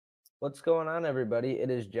What's going on, everybody? It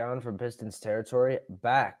is John from Pistons Territory,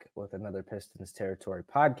 back with another Pistons Territory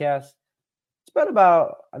podcast. It's been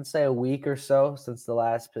about, I'd say, a week or so since the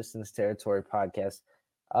last Pistons Territory podcast.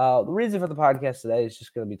 The reason for the podcast today is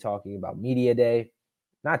just going to be talking about Media Day.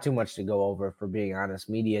 Not too much to go over, for being honest.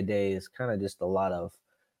 Media Day is kind of just a lot of,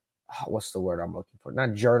 what's the word I'm looking for?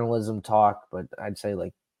 Not journalism talk, but I'd say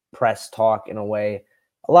like press talk in a way.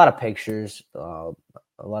 A lot of pictures, a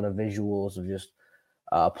lot of visuals of just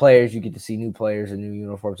players. You get to see new players and new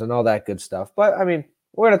uniforms and all that good stuff. But, I mean,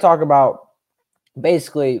 we're going to talk about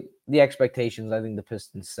basically the expectations I think the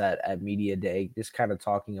Pistons set at Media Day, just kind of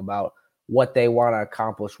talking about what they want to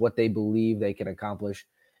accomplish, what they believe they can accomplish.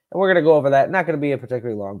 And we're going to go over that. Not going to be a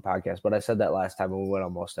particularly long podcast, but I said that last time and we went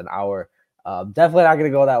almost an hour. Definitely not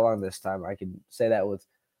going to go that long this time. I can say that with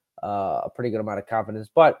a pretty good amount of confidence.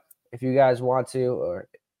 But if you guys want to, or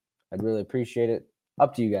I'd really appreciate it.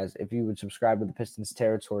 Up to you guys. If you would subscribe to the Pistons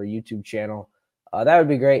Territory YouTube channel, that would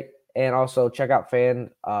be great. And also check out Fan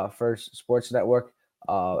First Sports Network.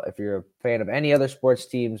 If you're a fan of any other sports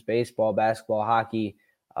teams, baseball, basketball, hockey,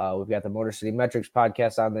 we've got the Motor City Metrics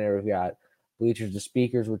podcast on there. We've got Bleachers to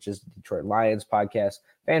Speakers, which is the Detroit Lions podcast.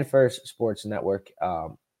 Fan First Sports Network.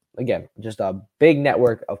 Again, just a big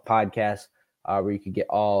network of podcasts where you can get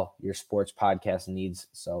all your sports podcast needs.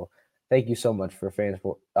 So thank you so much for fans.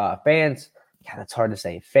 God, that's hard to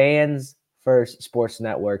say. Fans First Sports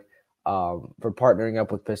Network for partnering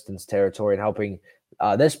up with Pistons Territory and helping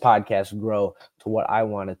this podcast grow to what I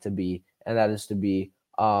want it to be, and that is to be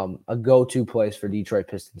a go-to place for Detroit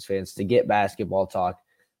Pistons fans to get basketball talk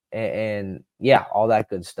and yeah, all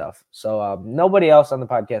that good stuff. So nobody else on the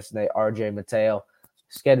podcast today, RJ Mateo.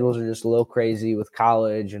 Schedules are just a little crazy with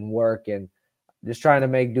college and work and just trying to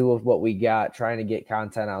make do with what we got, trying to get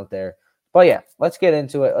content out there. But yeah, let's get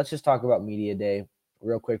into it. Let's just talk about Media Day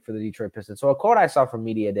real quick for the Detroit Pistons. So a quote I saw from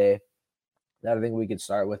Media Day that I think we could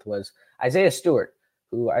start with was Isaiah Stewart,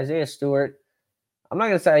 I'm not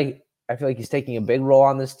going to say I feel like he's taking a big role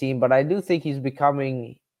on this team, but I do think he's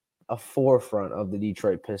becoming a forefront of the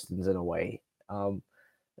Detroit Pistons in a way.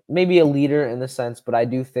 Maybe a leader in the sense, but I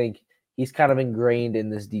do think he's kind of ingrained in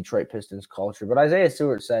this Detroit Pistons culture. But Isaiah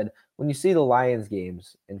Stewart said, when you see the Lions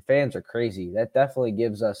games and fans are crazy, that definitely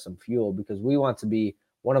gives us some fuel because we want to be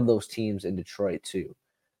one of those teams in Detroit too.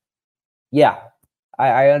 Yeah,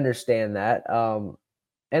 I understand that.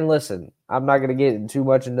 And listen, I'm not going to get too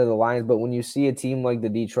much into the Lions, but when you see a team like the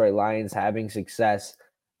Detroit Lions having success,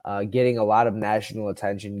 getting a lot of national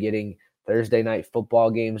attention, getting Thursday night football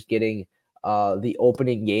games, getting the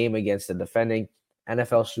opening game against the defending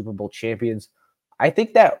NFL Super Bowl champions, I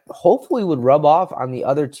think that hopefully would rub off on the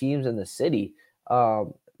other teams in the city.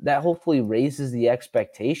 That hopefully raises the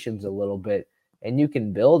expectations a little bit, and you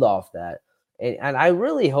can build off that. And I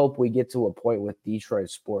really hope we get to a point with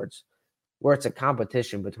Detroit sports where it's a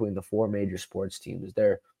competition between the four major sports teams.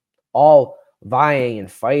 They're all vying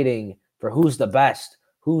and fighting for who's the best,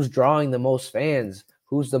 who's drawing the most fans,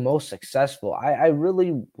 who's the most successful. I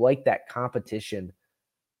really like that competition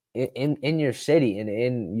in your city and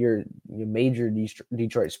in your major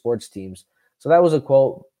Detroit sports teams. So that was a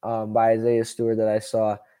quote by Isaiah Stewart that I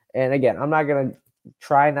saw. And again, I'm not going to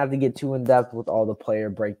try not to get too in depth with all the player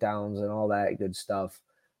breakdowns and all that good stuff.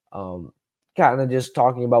 Kind of just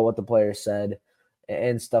talking about what the players said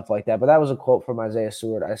and stuff like that. But that was a quote from Isaiah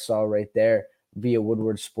Stewart I saw right there via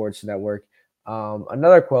Woodward Sports Network.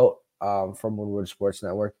 Another quote from Woodward Sports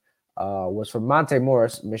Network was from Monte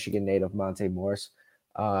Morris, Michigan native Monte Morris.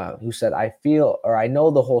 Who said, I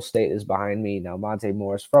know the whole state is behind me. Now, Monte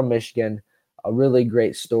Morris from Michigan, a really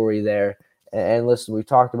great story there. And listen, we've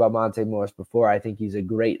talked about Monte Morris before. I think he's a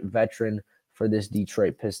great veteran for this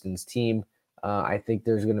Detroit Pistons team. I think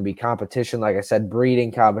there's going to be competition, like I said,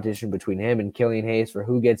 breeding competition between him and Killian Hayes for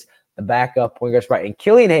who gets the backup point guard spot. And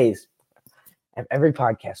Killian Hayes, every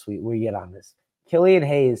podcast we get on this, Killian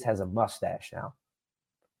Hayes has a mustache now.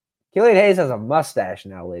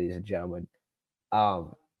 Ladies and gentlemen.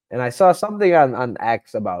 And I saw something on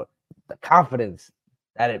X about the confidence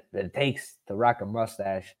that it takes to rock a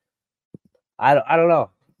mustache. I don't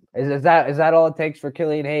know. Is that all it takes for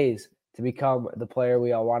Killian Hayes to become the player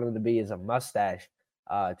we all want him to be? Is a mustache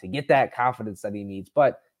to get that confidence that he needs?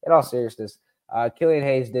 But in all seriousness, Killian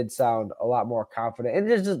Hayes did sound a lot more confident, and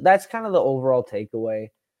just that's kind of the overall takeaway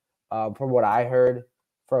from what I heard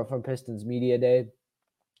from Pistons Media Day.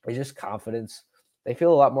 Is just confidence. They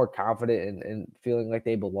feel a lot more confident and feeling like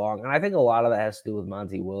they belong. And I think a lot of that has to do with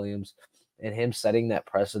Monty Williams and him setting that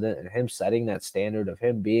precedent and him setting that standard of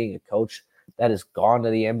him being a coach that has gone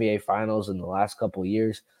to the NBA Finals in the last couple of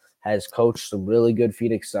years, has coached some really good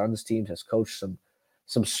Phoenix Suns teams, has coached some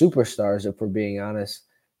superstars, if we're being honest.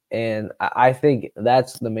 And I think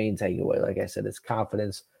that's the main takeaway. Like I said, it's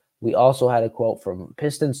confidence. We also had a quote from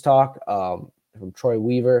Pistons Talk from Troy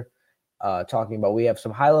Weaver talking about we have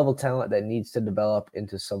some high-level talent that needs to develop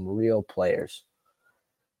into some real players.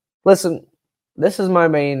 Listen, this is my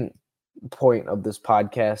main point of this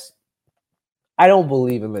podcast. I don't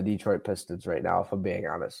believe in the Detroit Pistons right now, if I'm being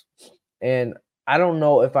honest. And I don't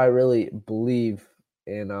know if I really believe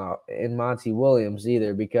in Monty Williams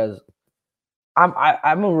either, because I'm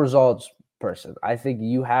a results person. I think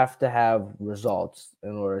you have to have results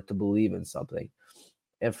in order to believe in something.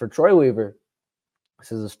 And for Troy Weaver,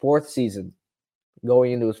 this is his fourth season,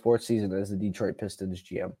 going into his fourth season as the Detroit Pistons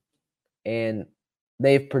GM. And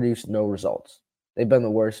they've produced no results. They've been the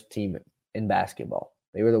worst team in basketball.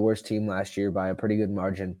 They were the worst team last year by a pretty good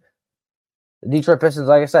margin. The Detroit Pistons,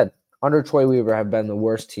 like I said, under Troy Weaver, have been the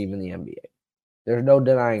worst team in the NBA. There's no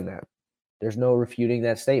denying that. There's no refuting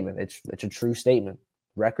that statement. It's a true statement.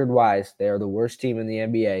 Record-wise, they are the worst team in the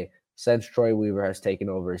NBA since Troy Weaver has taken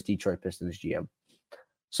over as Detroit Pistons GM.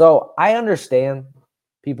 So I understand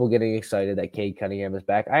people getting excited that Cade Cunningham is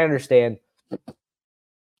back. I understand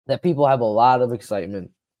that people have a lot of excitement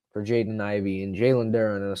for Jaden Ivey and Jalen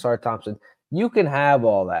Duren and Asar Thompson. You can have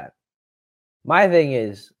all that. My thing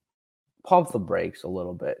is, pump the brakes a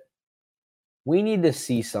little bit. We need to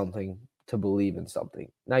see something to believe in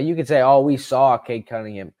something. Now, you could say, oh, we saw Cade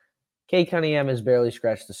Cunningham. Cade Cunningham has barely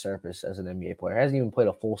scratched the surface as an NBA player. Hasn't even played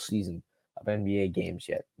a full season of NBA games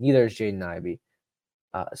yet. Neither is Jaden Ivey.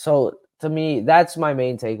 So, to me, that's my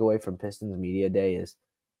main takeaway from Pistons Media Day is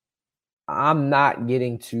I'm not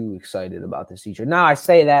getting too excited about this feature. Now, I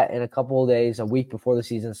say that in a couple of days, a week before the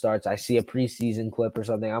season starts, I see a preseason clip or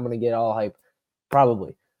something, I'm going to get all hype.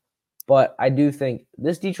 Probably. But I do think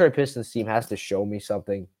this Detroit Pistons team has to show me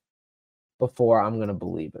something before I'm going to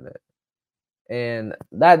believe in it. And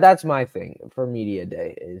that's my thing for Media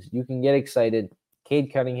Day is you can get excited.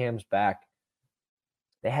 Cade Cunningham's back.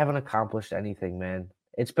 They haven't accomplished anything, man.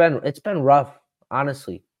 It's been rough,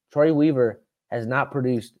 honestly. Troy Weaver has not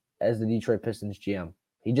produced as the Detroit Pistons GM.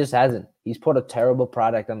 He just hasn't. He's put a terrible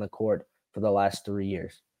product on the court for the last 3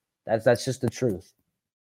 years. That's just the truth.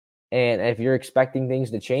 And if you're expecting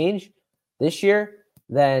things to change this year,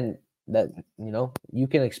 then you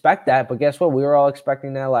can expect that. But guess what? We were all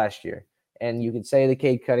expecting that last year. And you could say the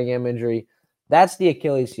Cade Cunningham injury, that's the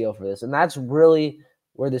Achilles heel for this. And that's really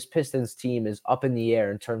where this Pistons team is up in the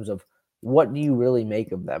air in terms of what do you really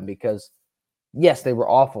make of them? Because, yes, they were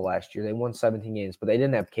awful last year. They won 17 games, but they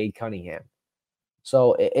didn't have Cade Cunningham.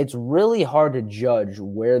 So it's really hard to judge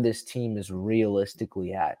where this team is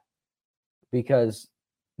realistically at because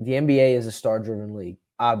the NBA is a star-driven league,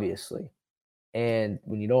 obviously. And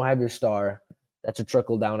when you don't have your star, that's a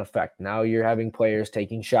trickle-down effect. Now you're having players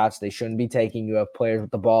taking shots they shouldn't be taking. You have players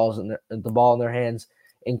with the ball in their hands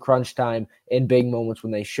in crunch time, in big moments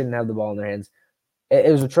when they shouldn't have the ball in their hands.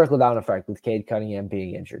 It was a trickle-down effect with Cade Cunningham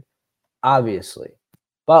being injured, obviously.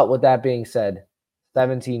 But with that being said,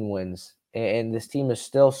 17 wins, and this team is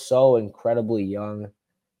still so incredibly young.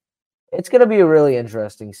 It's going to be a really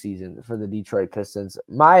interesting season for the Detroit Pistons.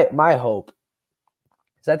 My hope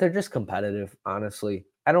is that they're just competitive, honestly.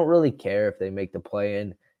 I don't really care if they make the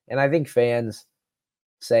play-in. And I think fans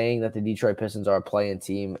saying that the Detroit Pistons are a play-in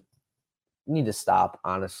team need to stop,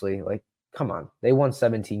 honestly. Like, come on. They won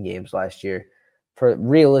 17 games last year.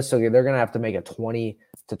 Realistically, they're going to have to make a 20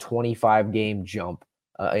 to 25 game jump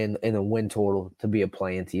in the win total to be a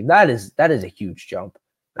play-in team. That is a huge jump.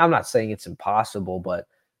 I'm not saying it's impossible, but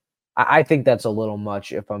I think that's a little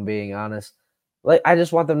much if I'm being honest. Like, I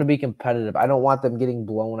just want them to be competitive. I don't want them getting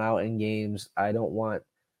blown out in games.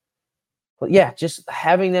 Just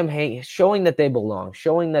having them showing that they belong,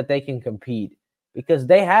 showing that they can compete because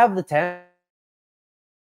they have the talent.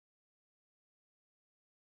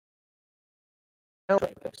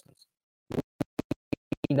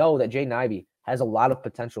 We know that Jaden Ivey has a lot of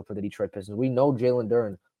potential for the Detroit Pistons. We know Jalen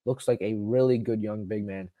Duren looks like a really good young big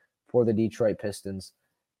man for the Detroit Pistons.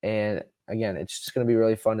 And again, it's just going to be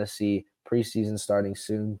really fun to see preseason starting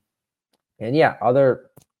soon. And yeah, other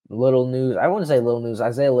little news. I wouldn't say little news.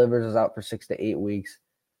 Isaiah Livers is out for 6 to 8 weeks.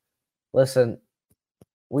 Listen,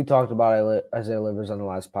 we talked about Isaiah Livers on the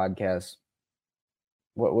last podcast.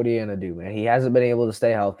 What are you going to do, man? He hasn't been able to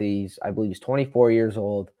stay healthy. I believe he's 24 years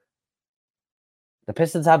old. The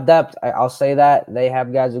Pistons have depth. I'll say that. They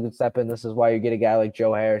have guys who can step in. This is why you get a guy like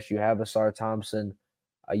Joe Harris. You have Asar Thompson.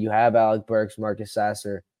 You have Alec Burks, Marcus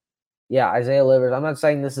Sasser. Yeah, Isaiah Livers. I'm not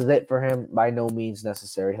saying this is it for him. By no means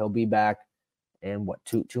necessary. He'll be back in,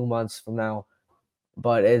 2 months from now.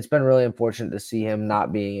 But it's been really unfortunate to see him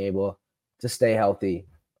not being able to stay healthy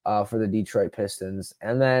for the Detroit Pistons.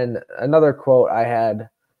 And then another quote I had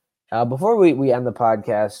Before we end the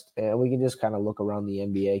podcast, we can just kind of look around the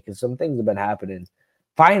NBA because some things have been happening.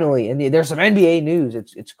 Finally, and there's some NBA news.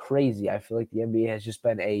 It's crazy. I feel like the NBA has just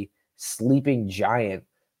been a sleeping giant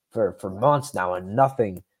for months now, and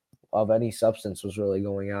nothing of any substance was really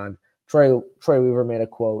going on. Troy Weaver made a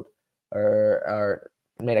quote or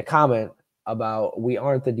made a comment about we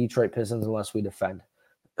aren't the Detroit Pistons unless we defend.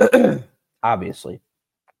 Obviously,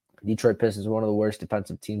 Detroit Pistons were one of the worst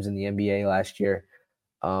defensive teams in the NBA last year.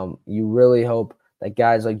 You really hope that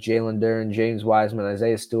guys like Jalen Duren, James Wiseman,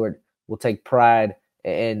 Isaiah Stewart will take pride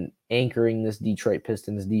in anchoring this Detroit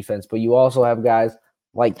Pistons defense. But you also have guys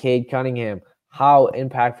like Cade Cunningham. How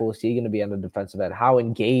impactful is he going to be on the defensive end? How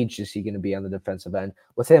engaged is he going to be on the defensive end?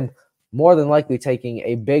 With him more than likely taking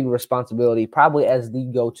a big responsibility, probably as the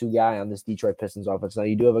go-to guy on this Detroit Pistons offense. Now,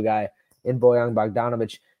 you do have a guy in Bojan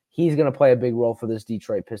Bogdanovic. He's going to play a big role for this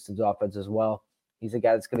Detroit Pistons offense as well. He's a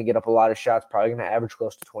guy that's going to get up a lot of shots, probably going to average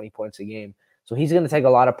close to 20 points a game. So he's going to take a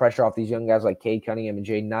lot of pressure off these young guys like Cade Cunningham and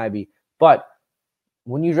Jaden Ivey. But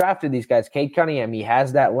when you drafted these guys, Cade Cunningham, he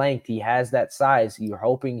has that length, he has that size. You're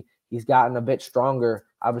hoping he's gotten a bit stronger.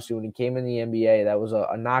 Obviously, when he came in the NBA, that was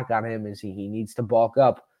a knock on him, is he needs to bulk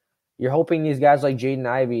up. You're hoping these guys like Jaden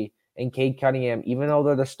Ivey and Cade Cunningham, even though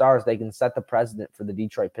they're the stars, they can set the precedent for the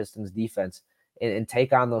Detroit Pistons defense and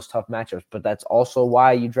take on those tough matchups. But that's also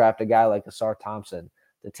why you draft a guy like Ausar Thompson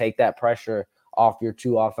to take that pressure off your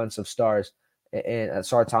two offensive stars. And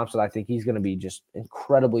Ausar Thompson, I think he's going to be just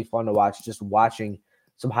incredibly fun to watch. Just watching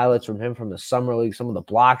some highlights from him from the summer league, some of the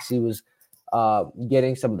blocks he was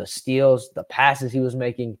getting, some of the steals, the passes he was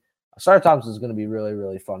making. Ausar Thompson is going to be really,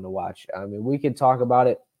 really fun to watch. I mean, we can talk about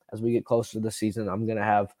it as we get closer to the season. I'm going to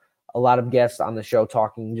have a lot of guests on the show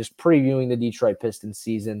talking, just previewing the Detroit Pistons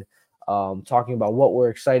season, talking about what we're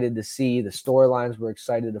excited to see, the storylines we're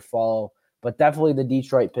excited to follow. But definitely the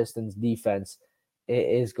Detroit Pistons defense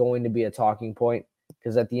is going to be a talking point,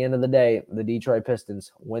 because at the end of the day, the Detroit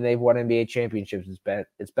Pistons, when they've won NBA championships,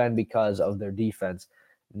 it's been because of their defense.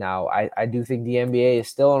 Now, I do think the NBA is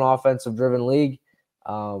still an offensive-driven league.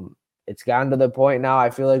 It's gotten to the point now, I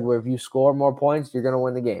feel like, where if you score more points, you're going to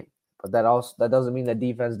win the game. But that doesn't mean that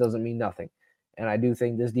defense doesn't mean nothing. And I do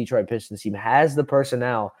think this Detroit Pistons team has the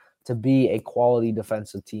personnel to be a quality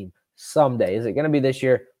defensive team someday. Is it going to be this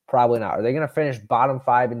year? Probably not. Are they going to finish bottom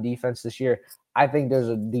 5 in defense this year? I think there's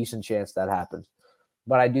a decent chance that happens.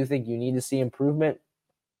 But I do think you need to see improvement.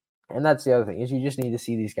 And that's the other thing, is you just need to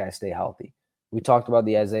see these guys stay healthy. We talked about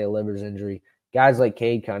the Isaiah Livers injury. Guys like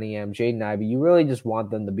Cade Cunningham, Jaden Ivey, you really just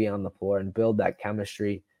want them to be on the floor and build that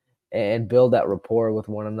chemistry and build that rapport with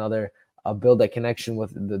one another, build that connection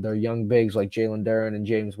with their young bigs like Jalen Duren and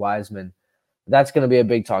James Wiseman. That's going to be a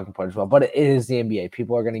big talking point as well. But it is the NBA.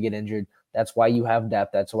 People are going to get injured. That's why you have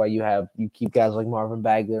depth. That's why you keep guys like Marvin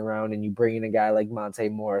Bagley around, and you bring in a guy like Monte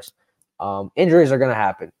Morris. Injuries are going to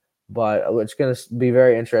happen, but it's going to be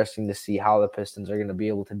very interesting to see how the Pistons are going to be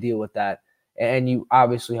able to deal with that. And you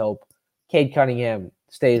obviously hope Cade Cunningham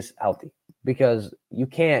stays healthy, because you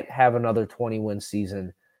can't have another 20-win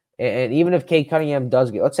season. And even if Cade Cunningham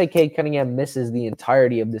let's say Cade Cunningham misses the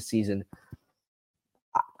entirety of the season,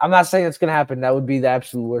 I'm not saying it's going to happen. That would be the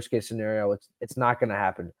absolute worst case scenario. It's not going to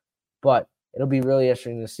happen. But it'll be really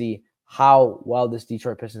interesting to see how well this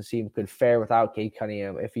Detroit Pistons team could fare without Cade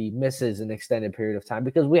Cunningham if he misses an extended period of time,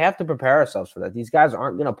 because we have to prepare ourselves for that. These guys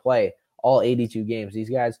aren't going to play all 82 games. These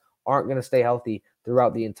guys aren't going to stay healthy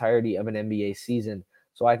throughout the entirety of an NBA season.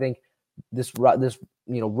 So I think this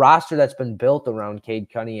roster that's been built around Cade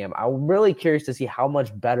Cunningham, I'm really curious to see how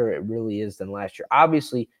much better it really is than last year.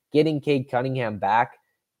 Obviously, getting Cade Cunningham back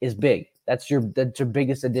is big. That's your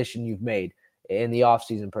biggest addition you've made in the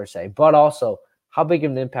offseason per se. But also, how big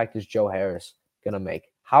of an impact is Joe Harris going to make?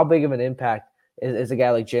 How big of an impact is a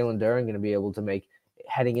guy like Jalen Duren going to be able to make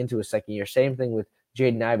heading into his second year? Same thing with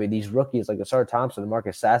Jaden Ivey. These rookies like Ausar Thompson and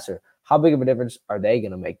Marcus Sasser, how big of a difference are they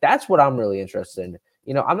going to make? That's what I'm really interested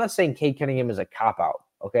in. I'm not saying Cade Cunningham is a cop-out,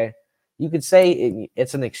 okay? You could say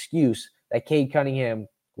it's an excuse that Cade Cunningham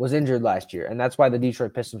was injured last year, and that's why the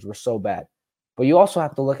Detroit Pistons were so bad. But you also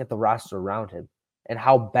have to look at the roster around him and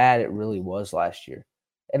how bad it really was last year.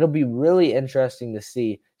 It'll be really interesting to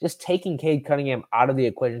see just taking Cade Cunningham out of the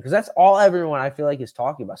equation, because that's all everyone I feel like is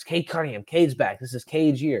talking about. It's Cade Cunningham. Cade's back. This is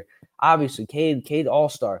Cade's year. Obviously, Cade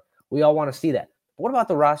All-Star. We all want to see that. But what about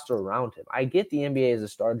the roster around him? I get the NBA is a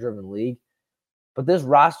star-driven league, but this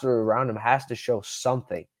roster around him has to show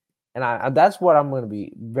something. And that's what I'm going to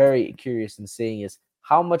be very curious in seeing, is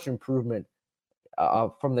how much improvement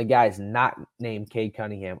from the guys not named Cade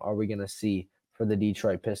Cunningham are we going to see for the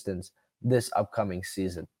Detroit Pistons this upcoming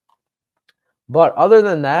season. But other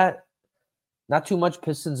than that, not too much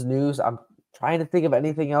Pistons news. Trying to think of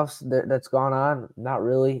anything else that's gone on. Not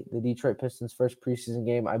really. The Detroit Pistons' first preseason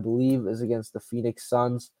game, I believe, is against the Phoenix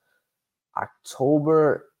Suns,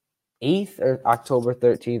 October 8th or October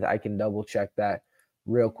 13th. I can double check that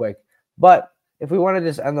real quick. But if we want to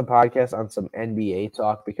just end the podcast on some NBA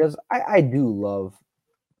talk, because I do love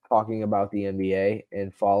talking about the NBA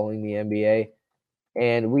and following the NBA.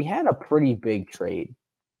 And we had a pretty big trade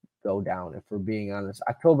go down, if we're being honest.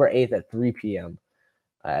 October 8th at 3 p.m.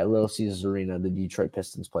 At Little Caesars Arena, the Detroit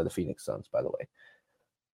Pistons play the Phoenix Suns, by the way.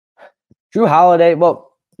 Drew Holiday,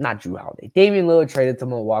 well, not Drew Holiday. Damian Lillard traded to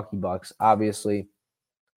Milwaukee Bucks, obviously.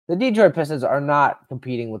 The Detroit Pistons are not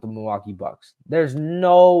competing with the Milwaukee Bucks. There's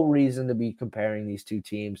no reason to be comparing these two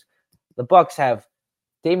teams. The Bucks have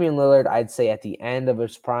Damian Lillard, I'd say, at the end of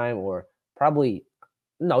his prime, or probably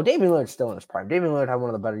no, Damian Lillard's still in his prime. Damian Lillard had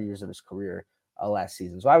one of the better years of his career last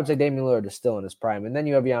season. So I would say Damian Lillard is still in his prime. And then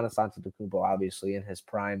you have Giannis Antetokounmpo, obviously, in his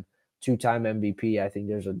prime, two-time MVP. I think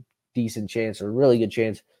there's a decent chance, or a really good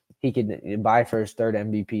chance, he could vie for his third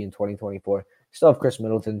MVP in 2024. Still have Chris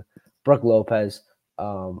Middleton, Brooke Lopez.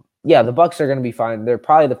 Yeah, the Bucks are going to be fine. They're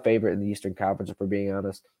probably the favorite in the Eastern Conference, if we're being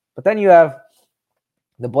honest. But then you have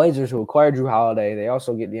the Blazers, who acquired Drew Holiday. They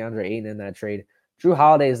also get DeAndre Ayton in that trade. Drew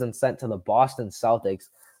Holiday is then sent to the Boston Celtics.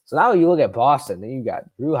 So now you look at Boston, then you got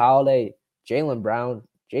Drew Holiday, Jaylen Brown,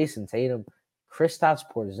 Jason Tatum, Kristaps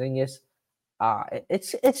Porzingis.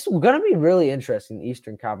 It's going to be really interesting in the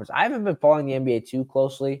Eastern Conference. I haven't been following the NBA too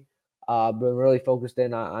closely. Been really focused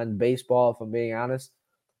in on baseball, if I'm being honest.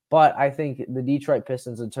 But I think the Detroit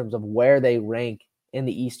Pistons, in terms of where they rank in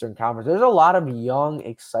the Eastern Conference, there's a lot of young,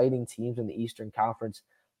 exciting teams in the Eastern Conference.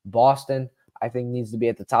 Boston, I think, needs to be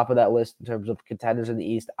at the top of that list in terms of contenders in the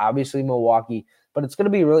East. Obviously, Milwaukee. But it's going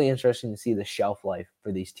to be really interesting to see the shelf life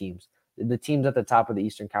for these teams. The teams at the top of the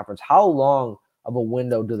Eastern Conference, how long of a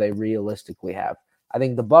window do they realistically have? I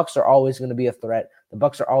think the Bucks are always going to be a threat. The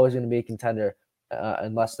Bucks are always going to be a contender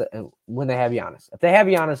when they have Giannis. If they have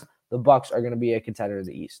Giannis, the Bucks are going to be a contender in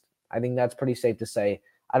the East. I think that's pretty safe to say.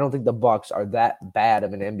 I don't think the Bucks are that bad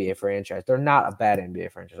of an NBA franchise. They're not a bad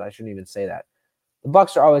NBA franchise. I shouldn't even say that. The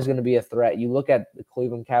Bucks are always going to be a threat. You look at the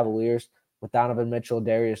Cleveland Cavaliers with Donovan Mitchell,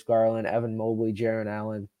 Darius Garland, Evan Mobley, Jaron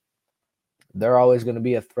Allen. They're always going to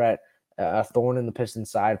be a threat, a thorn in the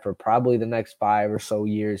Pistons side for probably the next 5 or so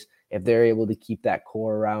years if they're able to keep that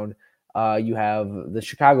core around. You have the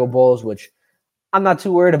Chicago Bulls, which I'm not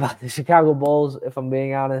too worried about the Chicago Bulls, if I'm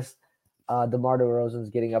being honest. DeMar DeRozan's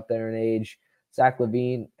getting up there in age. Zach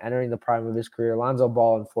LaVine entering the prime of his career. Lonzo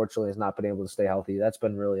Ball, unfortunately, has not been able to stay healthy. That's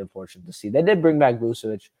been really unfortunate to see. They did bring back Vucevic,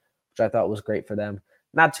 which I thought was great for them.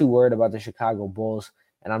 Not too worried about the Chicago Bulls.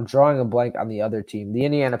 And I'm drawing a blank on the other team, the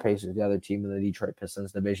Indiana Pacers, the other team in the Detroit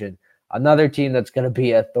Pistons division. Another team that's going to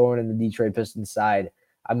be a thorn in the Detroit Pistons side.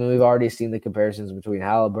 I mean, we've already seen the comparisons between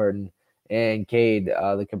Halliburton and Cade,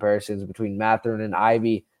 the comparisons between Mathurin and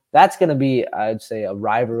Ivy. That's going to be, I'd say, a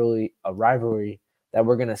rivalry that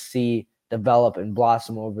we're going to see develop and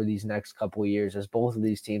blossom over these next couple of years, as both of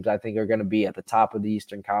these teams, I think, are going to be at the top of the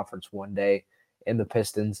Eastern Conference one day, in the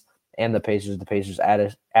Pistons and the Pacers. The Pacers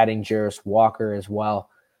adding Jarris Walker as well.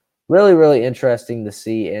 Really, really interesting to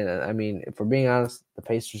see. And I mean, if we're being honest, the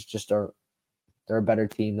Pacers they're a better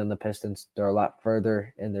team than the Pistons. They're a lot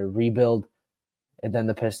further in their rebuild than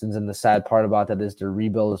the Pistons. And the sad part about that is their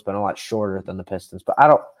rebuild has been a lot shorter than the Pistons. But I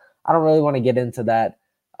don't really want to get into that.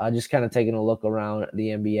 Just kind of taking a look around the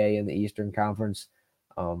NBA and the Eastern Conference.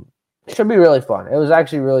 It should be really fun. It was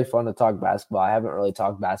actually really fun to talk basketball. I haven't really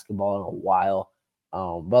talked basketball in a while.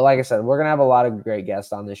 But like I said, we're going to have a lot of great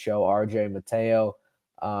guests on this show. RJ Mateo,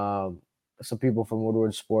 some people from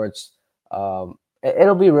Woodward Sports.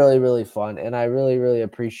 It'll be really, really fun. And I really, really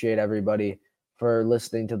appreciate everybody for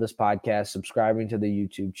listening to this podcast, subscribing to the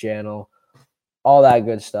YouTube channel, all that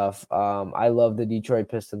good stuff. I love the Detroit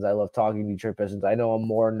Pistons. I love talking Detroit Pistons. I know I'm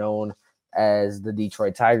more known as the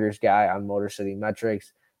Detroit Tigers guy on Motor City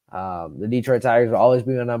Metrics. The Detroit Tigers will always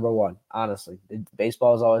be my number one, honestly.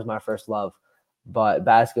 Baseball is always my first love, but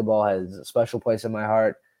basketball has a special place in my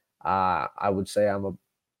heart. I would say I'm a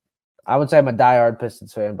diehard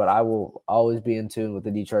Pistons fan, but I will always be in tune with the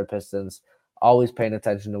Detroit Pistons, always paying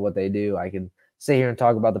attention to what they do. I can sit here and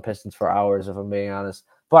talk about the Pistons for hours, if I'm being honest.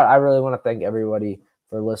 But I really want to thank everybody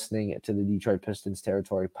for listening to the Detroit Pistons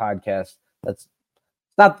Territory podcast. That's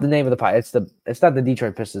not the name of the pod. It's not the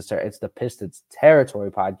Detroit Pistons. It's the Pistons Territory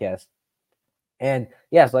podcast. And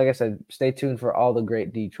yes, like I said, stay tuned for all the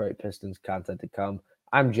great Detroit Pistons content to come.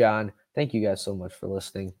 I'm John. Thank you guys so much for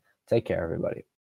listening. Take care, everybody.